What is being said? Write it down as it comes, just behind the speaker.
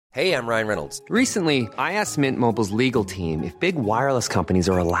Hey, I'm Ryan Reynolds. Recently, I asked Mint Mobile's legal team if big wireless companies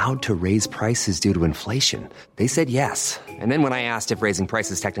are allowed to raise prices due to inflation. They said yes. And then when I asked if raising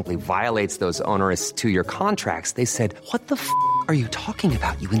prices technically violates those onerous two-year contracts, they said, "What the f*** are you talking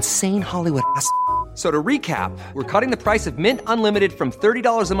about, you insane Hollywood ass?" So to recap, we're cutting the price of Mint Unlimited from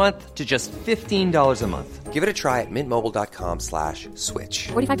 $30 a month to just $15 a month. Give it a try at mintmobile.com/switch.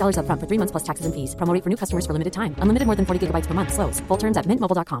 $45 up front for 3 months plus taxes and fees. Promo rate for new customers for limited time. Unlimited more than 40 gigabytes per month. Slows full terms at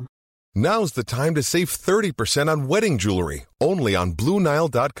mintmobile.com. Now's the time to save 30% on wedding jewelry, only on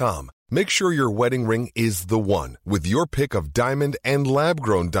BlueNile.com. Make sure your wedding ring is the one with your pick of diamond and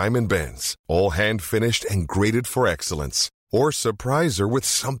lab-grown diamond bands, all hand-finished and graded for excellence. Or surprise her with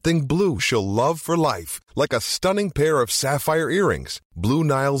something blue she'll love for life, like a stunning pair of sapphire earrings. Blue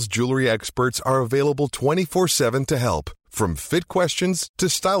Nile's jewelry experts are available 24/7 to help, from fit questions to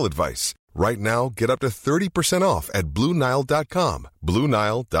style advice. Right now, get up to 30% off at BlueNile.com.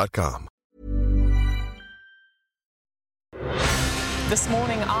 BlueNile.com. This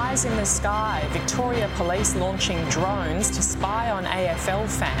morning, eyes in the sky. Victoria Police launching drones to spy on AFL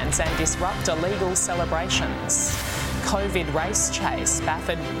fans and disrupt illegal celebrations. COVID race chase.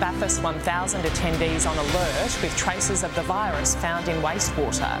 Bathurst 1000 attendees on alert with traces of the virus found in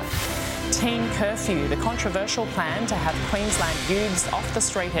wastewater. Teen curfew, the controversial plan to have Queensland youths off the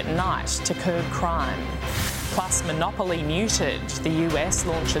street at night to curb crime. Plus, monopoly muted. The US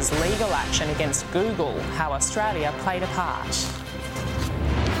launches legal action against Google. How Australia played a part.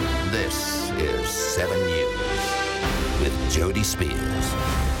 This is 7 News with Jody Spears.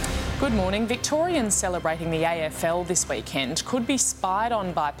 Good morning. Victorians celebrating the AFL this weekend could be spied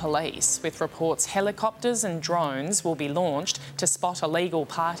on by police, with reports helicopters and drones will be launched to spot illegal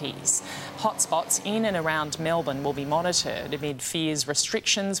parties. Hotspots in and around Melbourne will be monitored amid fears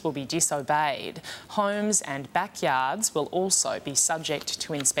restrictions will be disobeyed. Homes and backyards will also be subject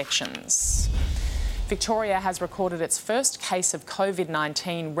to inspections. Victoria has recorded its first case of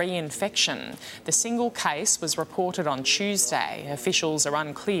COVID-19 reinfection. The single case was reported on Tuesday. Officials are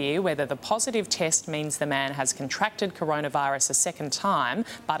unclear whether the positive test means the man has contracted coronavirus a second time,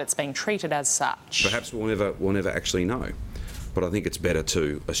 but it's being treated as such. Perhaps we'll never actually know, but I think it's better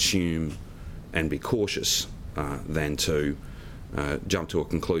to assume and be cautious than to jump to a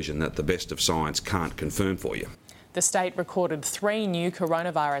conclusion that the best of science can't confirm for you. The state recorded 3 new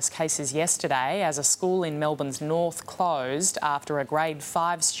coronavirus cases yesterday as a school in Melbourne's north closed after a grade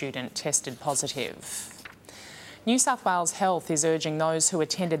 5 student tested positive. New South Wales Health is urging those who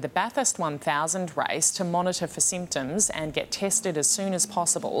attended the Bathurst 1000 race to monitor for symptoms and get tested as soon as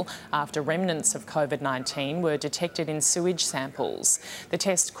possible after remnants of COVID-19 were detected in sewage samples. The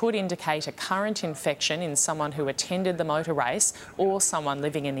test could indicate a current infection in someone who attended the motor race or someone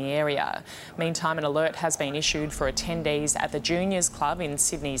living in the area. Meantime, an alert has been issued for attendees at the Juniors Club in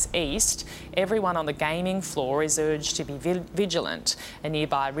Sydney's East. Everyone on the gaming floor is urged to be vigilant. A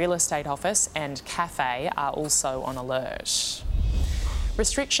nearby real estate office and cafe are also on alert.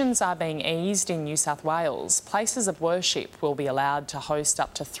 Restrictions are being eased in New South Wales. Places of worship will be allowed to host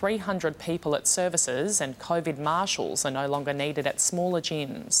up to 300 people at services, and COVID marshals are no longer needed at smaller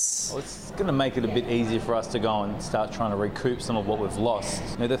gyms. Well, it's going to make it a bit easier for us to go and start trying to recoup some of what we've lost.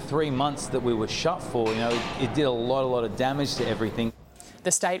 The 3 months that we were shut for, it did a lot of damage to everything.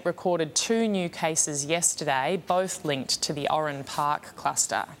 The state recorded 2 new cases yesterday, both linked to the Oran Park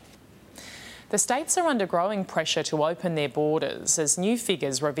cluster. The states are under growing pressure to open their borders as new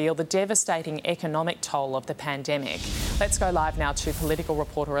figures reveal the devastating economic toll of the pandemic. Let's go live now to political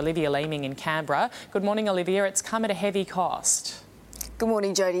reporter Olivia Leeming in Canberra. Good morning, Olivia. It's come at a heavy cost. Good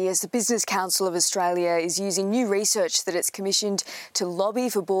morning, Jody. As the Business Council of Australia is using new research that it's commissioned to lobby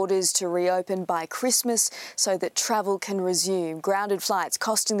for borders to reopen by Christmas so that travel can resume. Grounded flights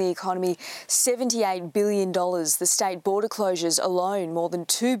costing the economy $78 billion. The state border closures alone more than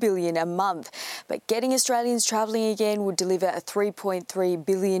 $2 billion a month. But getting Australians travelling again would deliver a $3.3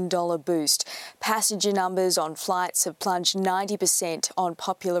 billion boost. Passenger numbers on flights have plunged 90% on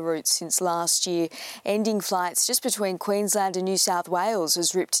popular routes since last year. Ending flights just between Queensland and New South Wales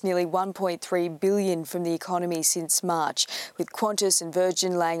has ripped nearly $1.3 billion from the economy since March, with Qantas and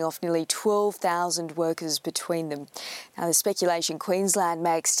Virgin laying off nearly 12,000 workers between them. Now, there's speculation Queensland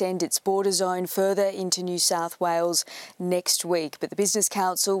may extend its border zone further into New South Wales next week, but the Business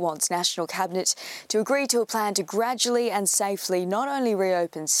Council wants National Cabinet to agree to a plan to gradually and safely not only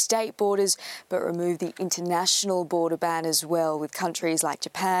reopen state borders, but remove the international border ban as well, with countries like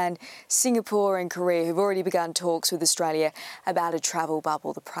Japan, Singapore and Korea who've already begun talks with Australia about a trade travel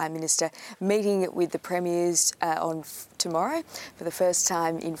bubble. The Prime Minister meeting with the Premiers on tomorrow for the first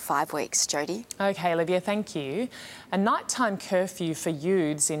time in 5 weeks. Jody. OK, Olivia, thank you. A nighttime curfew for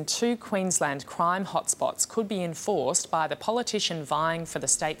youths in 2 Queensland crime hotspots could be enforced by the politician vying for the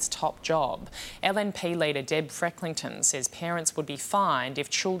state's top job. LNP leader Deb Frecklington says parents would be fined if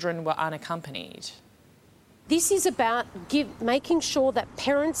children were unaccompanied. This is about making sure that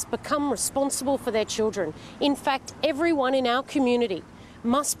parents become responsible for their children. In fact, everyone in our community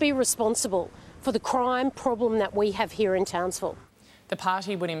must be responsible for the crime problem that we have here in Townsville. The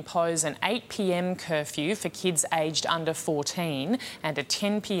party would impose an 8 p.m. curfew for kids aged under 14 and a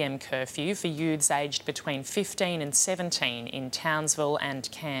 10 p.m. curfew for youths aged between 15 and 17 in Townsville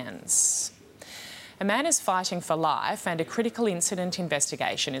and Cairns. A man is fighting for life and a critical incident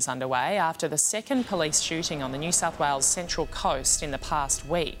investigation is underway after the second police shooting on the New South Wales Central Coast in the past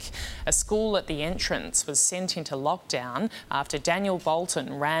week. A school at the entrance was sent into lockdown after Daniel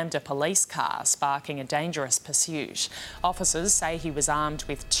Bolton rammed a police car, sparking a dangerous pursuit. Officers say he was armed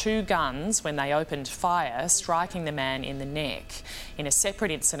with 2 guns when they opened fire, striking the man in the neck. In a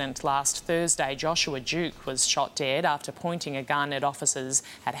separate incident last Thursday, Joshua Duke was shot dead after pointing a gun at officers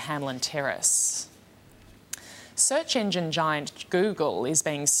at Hamlin Terrace. Search engine giant Google is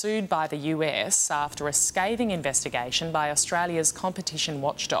being sued by the US after a scathing investigation by Australia's competition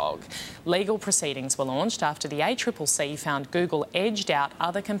watchdog. Legal proceedings were launched after the ACCC found Google edged out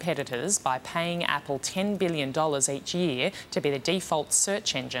other competitors by paying Apple $10 billion each year to be the default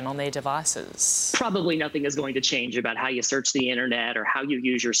search engine on their devices. Probably nothing is going to change about how you search the internet or how you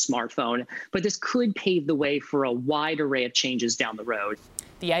use your smartphone, but this could pave the way for a wide array of changes down the road.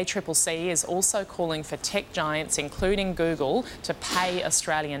 The ACCC is also calling for tech giants, including Google, to pay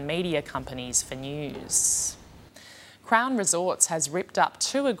Australian media companies for news. Crown Resorts has ripped up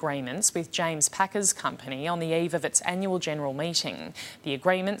 2 agreements with James Packer's company on the eve of its annual general meeting. The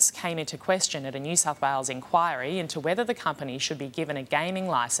agreements came into question at a New South Wales inquiry into whether the company should be given a gaming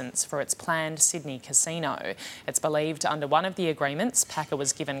licence for its planned Sydney casino. It's believed under one of the agreements, Packer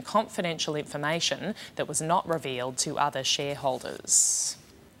was given confidential information that was not revealed to other shareholders.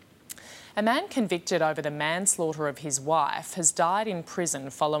 A man convicted over the manslaughter of his wife has died in prison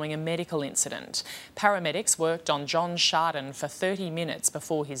following a medical incident. Paramedics worked on John Chardon for 30 minutes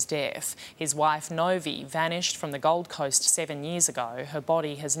before his death. His wife, Novi, vanished from the Gold Coast 7 years ago. Her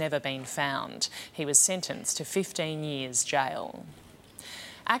body has never been found. He was sentenced to 15 years jail.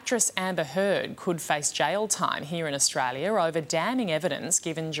 Actress Amber Heard could face jail time here in Australia over damning evidence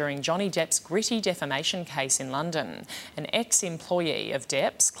given during Johnny Depp's gritty defamation case in London. An ex-employee of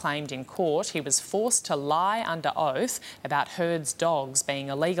Depp's claimed in court he was forced to lie under oath about Heard's dogs being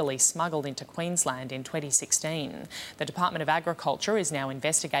illegally smuggled into Queensland in 2016. The Department of Agriculture is now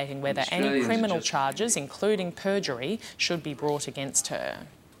investigating whether any criminal charges, including perjury, should be brought against her.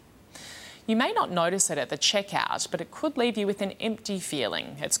 You may not notice it at the checkout, but it could leave you with an empty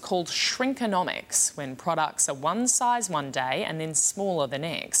feeling. It's called shrinkonomics, when products are one size one day and then smaller the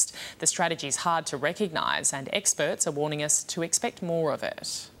next. The strategy is hard to recognise, and experts are warning us to expect more of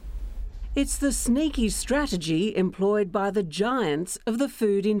it. It's the sneaky strategy employed by the giants of the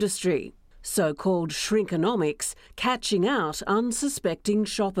food industry. So-called shrinkonomics, catching out unsuspecting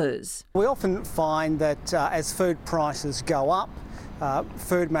shoppers. We often find that as food prices go up,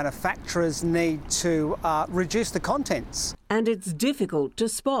 food manufacturers need to reduce the contents. And it's difficult to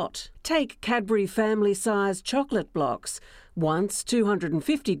spot. Take Cadbury family-sized chocolate blocks, once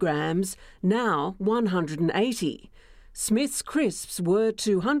 250 grams, now 180. Smith's crisps were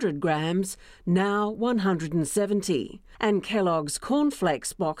 200 grams, now 170. And Kellogg's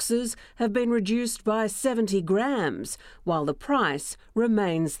cornflakes boxes have been reduced by 70 grams, while the price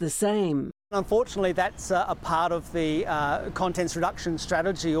remains the same. Unfortunately, that's a part of the contents reduction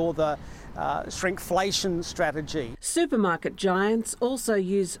strategy or the shrinkflation strategy. Supermarket giants also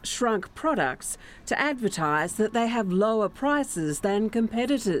use shrunk products to advertise that they have lower prices than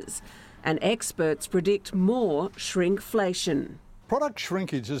competitors, and experts predict more shrinkflation. Product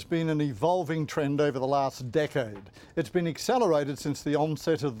shrinkage has been an evolving trend over the last decade. It's been accelerated since the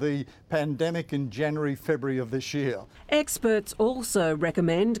onset of the pandemic in January, February of this year. Experts also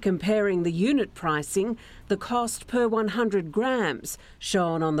recommend comparing the unit pricing, the cost per 100 grams,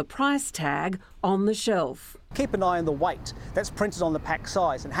 shown on the price tag on the shelf. Keep an eye on the weight that's printed on the pack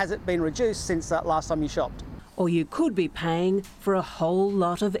size, and has it been reduced since that last time you shopped? Or you could be paying for a whole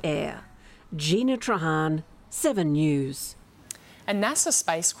lot of air. Gina Trahan, 7 News. A NASA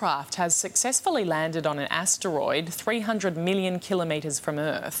spacecraft has successfully landed on an asteroid 300 million kilometres from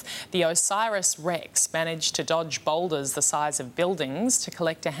Earth. The OSIRIS-REx managed to dodge boulders the size of buildings to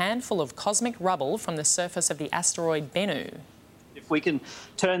collect a handful of cosmic rubble from the surface of the asteroid Bennu. If we can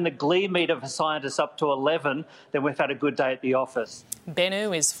turn the glee meter for scientists up to 11, then we've had a good day at the office.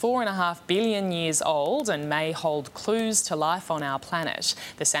 Bennu is 4.5 billion years old and may hold clues to life on our planet.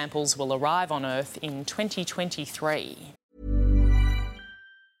 The samples will arrive on Earth in 2023.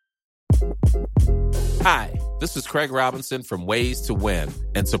 Hi, this is Craig Robinson from Ways to Win,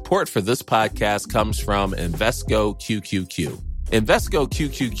 and support for this podcast comes from Invesco QQQ. Invesco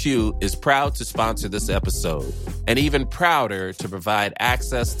QQQ is proud to sponsor this episode, and even prouder to provide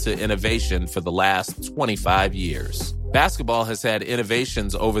access to innovation for the last 25 years. Basketball has had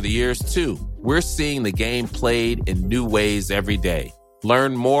innovations over the years, too. We're seeing the game played in new ways every day.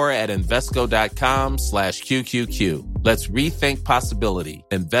 Learn more at Invesco.com/QQQ. Let's rethink possibility.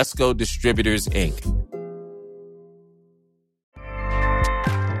 Invesco Distributors, Inc.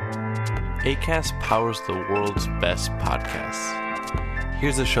 Acast powers the world's best podcasts.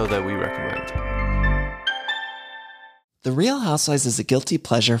 Here's a show that we recommend. The Real Housewives is a guilty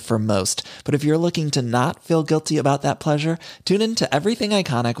pleasure for most, but if you're looking to not feel guilty about that pleasure, tune in to Everything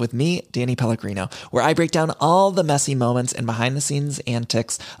Iconic with me, Danny Pellegrino, where I break down all the messy moments and behind-the-scenes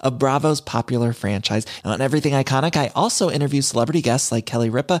antics of Bravo's popular franchise. And on Everything Iconic, I also interview celebrity guests like Kelly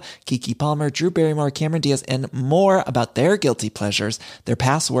Ripa, Keke Palmer, Drew Barrymore, Cameron Diaz, and more about their guilty pleasures, their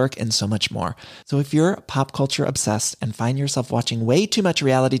past work, and so much more. So if you're pop culture obsessed and find yourself watching way too much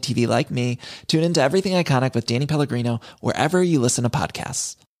reality TV like me, tune in to Everything Iconic with Danny Pellegrino, wherever you listen to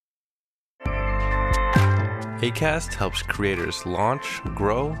podcasts. Acast helps creators launch,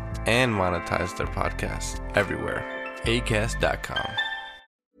 grow, and monetize their podcasts everywhere. Acast.com.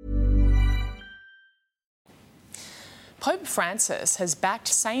 Pope Francis has backed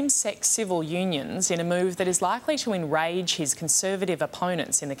same-sex civil unions in a move that is likely to enrage his conservative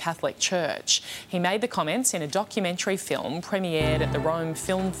opponents in the Catholic Church. He made the comments in a documentary film premiered at the Rome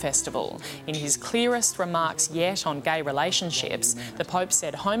Film Festival. In his clearest remarks yet on gay relationships, the Pope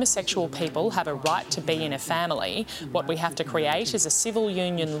said homosexual people have a right to be in a family. What we have to create is a civil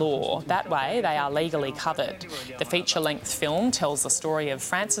union law. That way they are legally covered. The feature-length film tells the story of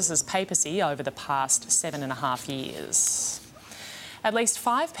Francis's papacy over the past 7.5 years. At least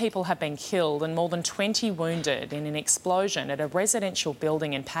 5 people have been killed and more than 20 wounded in an explosion at a residential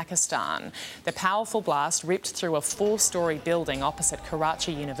building in Pakistan. The powerful blast ripped through a 4-storey building opposite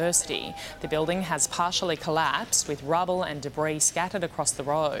Karachi University. The building has partially collapsed with rubble and debris scattered across the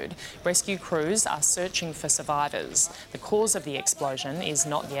road. Rescue crews are searching for survivors. The cause of the explosion is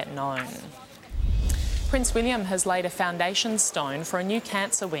not yet known. Prince William has laid a foundation stone for a new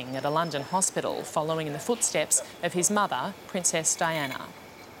cancer wing at a London hospital, following in the footsteps of his mother, Princess Diana.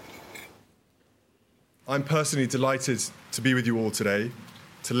 I'm personally delighted to be with you all today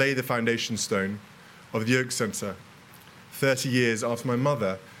to lay the foundation stone of the Oak Centre, 30 years after my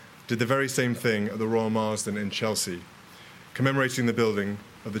mother did the very same thing at the Royal Marsden in Chelsea, commemorating the building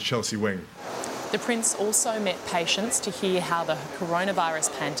of the Chelsea wing. The Prince also met patients to hear how the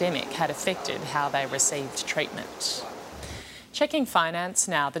coronavirus pandemic had affected how they received treatment. Checking finance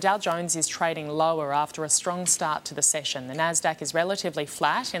now, the Dow Jones is trading lower after a strong start to the session. The Nasdaq is relatively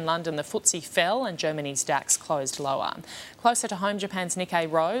flat. In London, the FTSE fell and Germany's DAX closed lower. Closer to home, Japan's Nikkei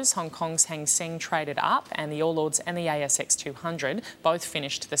rose, Hong Kong's Hang Seng traded up, and the All Ords and the ASX 200 both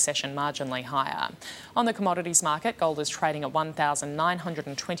finished the session marginally higher. On the commodities market, gold is trading at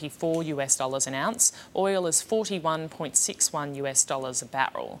 $1,924 an ounce. Oil is $41.61 a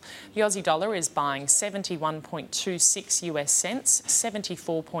barrel. The Aussie dollar is buying 71.26 US cents,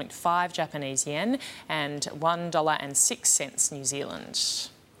 74.5 Japanese yen, and $1.06 New Zealand.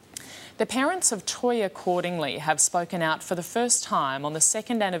 The parents of Toyah Cordingley have spoken out for the first time on the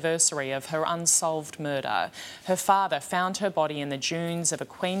second anniversary of her unsolved murder. Her father found her body in the dunes of a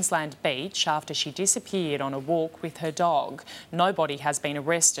Queensland beach after she disappeared on a walk with her dog. Nobody has been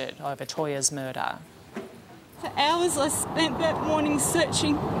arrested over Toyah's murder. For hours I spent that morning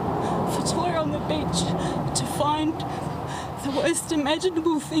searching for Toyah on the beach to find the worst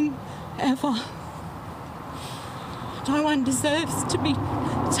imaginable thing ever. No one deserves to be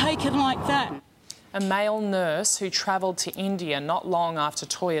taken like that. A male nurse who travelled to India not long after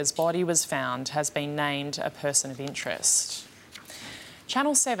Toyah's body was found has been named a person of interest.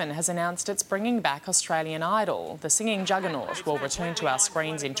 Channel 7 has announced it's bringing back Australian Idol. The singing juggernaut will return to our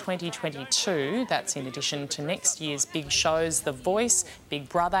screens in 2022. That's in addition to next year's big shows The Voice, Big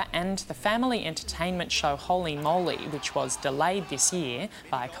Brother and the family entertainment show Holy Moly, which was delayed this year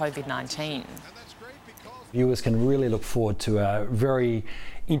by COVID-19. Viewers can really look forward to a very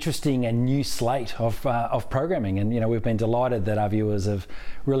interesting and new slate of programming, and we've been delighted that our viewers have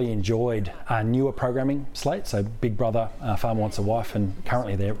really enjoyed our newer programming slate. So Big Brother, Farmer Wants a Wife, and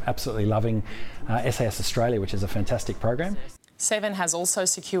currently they're absolutely loving SAS Australia, which is a fantastic program. Seven has also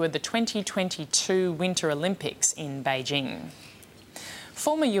secured the 2022 Winter Olympics in Beijing.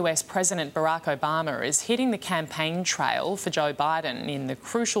 Former US President Barack Obama is hitting the campaign trail for Joe Biden in the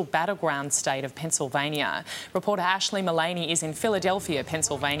crucial battleground state of Pennsylvania. Reporter Ashley Mullaney is in Philadelphia,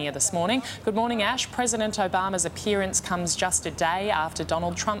 Pennsylvania this morning. Good morning, Ash. President Obama's appearance comes just a day after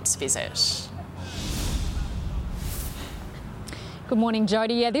Donald Trump's visit. Good morning,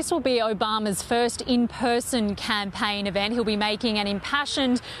 Jody. Yeah, this will be Obama's first in-person campaign event. He'll be making an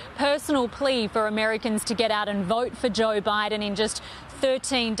impassioned personal plea for Americans to get out and vote for Joe Biden in just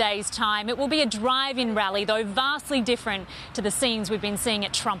 13 days' time. It will be a drive-in rally, though vastly different to the scenes we've been seeing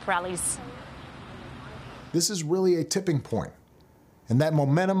at Trump rallies. This is really a tipping point, and that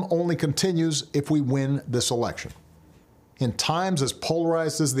momentum only continues if we win this election. In times as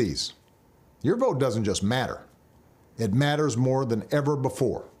polarized as these, your vote doesn't just matter. It matters more than ever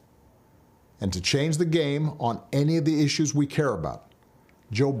before. And to change the game on any of the issues we care about,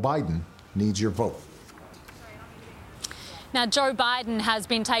 Joe Biden needs your vote. Now, Joe Biden has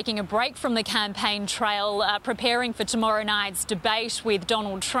been taking a break from the campaign trail, preparing for tomorrow night's debate with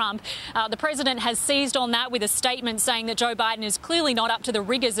Donald Trump. The president has seized on that with a statement saying that Joe Biden is clearly not up to the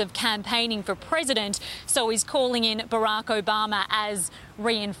rigours of campaigning for president, so he's calling in Barack Obama as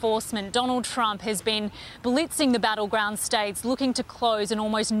reinforcement. Donald Trump has been blitzing the battleground states, looking to close an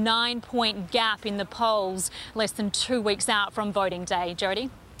almost 9-point gap in the polls less than 2 weeks out from voting day. Jody?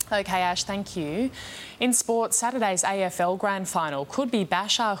 OK, Ash, thank you. In sport, Saturday's AFL Grand Final could be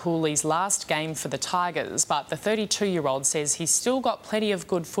Bashar Hooley's last game for the Tigers, but the 32-year-old says he's still got plenty of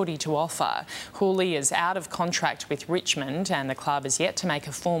good footy to offer. Hooley is out of contract with Richmond and the club is yet to make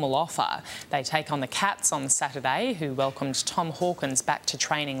a formal offer. They take on the Cats on Saturday, who welcomed Tom Hawkins back to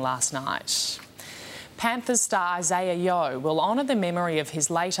training last night. Panthers star Isaiah Yeo will honour the memory of his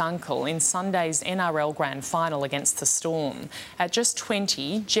late uncle in Sunday's NRL Grand Final against the Storm. At just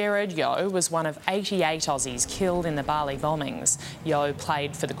 20, Gerard Yeo was one of 88 Aussies killed in the Bali bombings. Yeo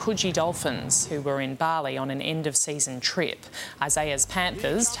played for the Coogee Dolphins, who were in Bali on an end-of-season trip. Isaiah's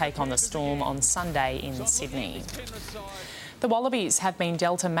Panthers take on the Storm on Sunday in Sydney. The Wallabies have been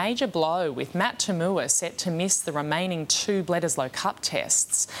dealt a major blow, with Matt Toomua set to miss the remaining 2 Bledisloe Cup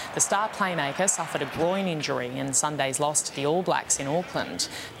tests. The star playmaker suffered a groin injury in Sunday's loss to the All Blacks in Auckland.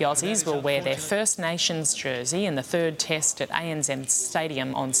 The Aussies will wear their First Nations jersey in the 3rd test at ANZ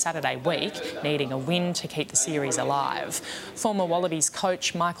Stadium on Saturday week, needing a win to keep the series alive. Former Wallabies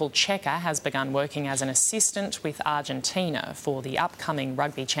coach Michael Cheika has begun working as an assistant with Argentina for the upcoming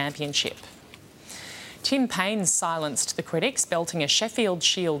Rugby Championship. Tim Payne silenced the critics, belting a Sheffield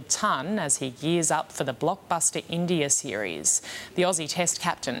Shield ton as he gears up for the blockbuster India series. The Aussie Test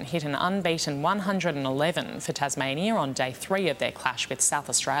captain hit an unbeaten 111 for Tasmania on day 3 of their clash with South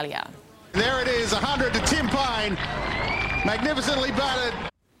Australia. There it is, 100 to Tim Payne, magnificently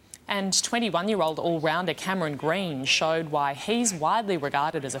batted. And 21-year-old all-rounder Cameron Green showed why he's widely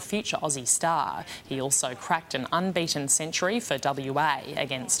regarded as a future Aussie star. He also cracked an unbeaten century for WA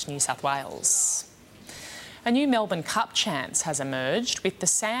against New South Wales. A new Melbourne Cup chance has emerged, with the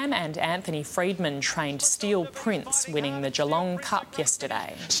Sam and Anthony Freedman-trained Steel Prince winning the Geelong Cup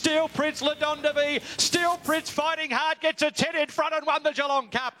yesterday. Steel Prince Ladondavi, Steel Prince fighting hard, gets a 10 in front and won the Geelong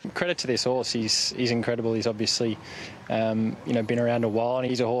Cup. Credit to this horse, he's incredible. He's obviously been around a while, and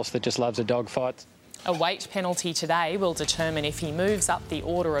he's a horse that just loves a dogfight. A weight penalty today will determine if he moves up the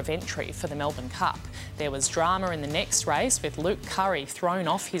order of entry for the Melbourne Cup. There was drama in the next race, with Luke Curry thrown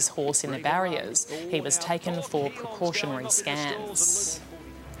off his horse in the barriers. He was taken for precautionary scans.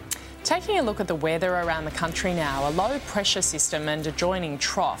 Taking a look at the weather around the country now, a low pressure system and adjoining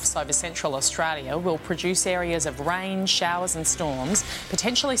troughs over central Australia will produce areas of rain, showers and storms,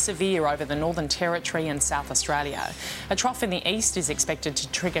 potentially severe over the Northern Territory and South Australia. A trough in the east is expected to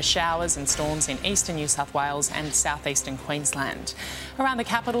trigger showers and storms in eastern New South Wales and southeastern Queensland. Around the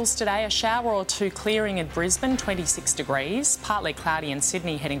capitals today, a shower or 2 clearing in Brisbane, 26 degrees, partly cloudy in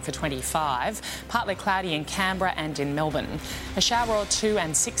Sydney heading for 25, partly cloudy in Canberra and in Melbourne. A shower or 2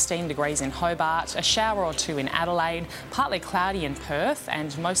 and 16 degrees in Hobart, a shower or 2 in Adelaide, partly cloudy in Perth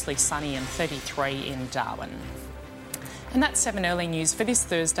and mostly sunny and 33 in Darwin. And that's 7 Early News for this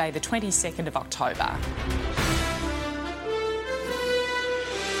Thursday, the 22nd of October.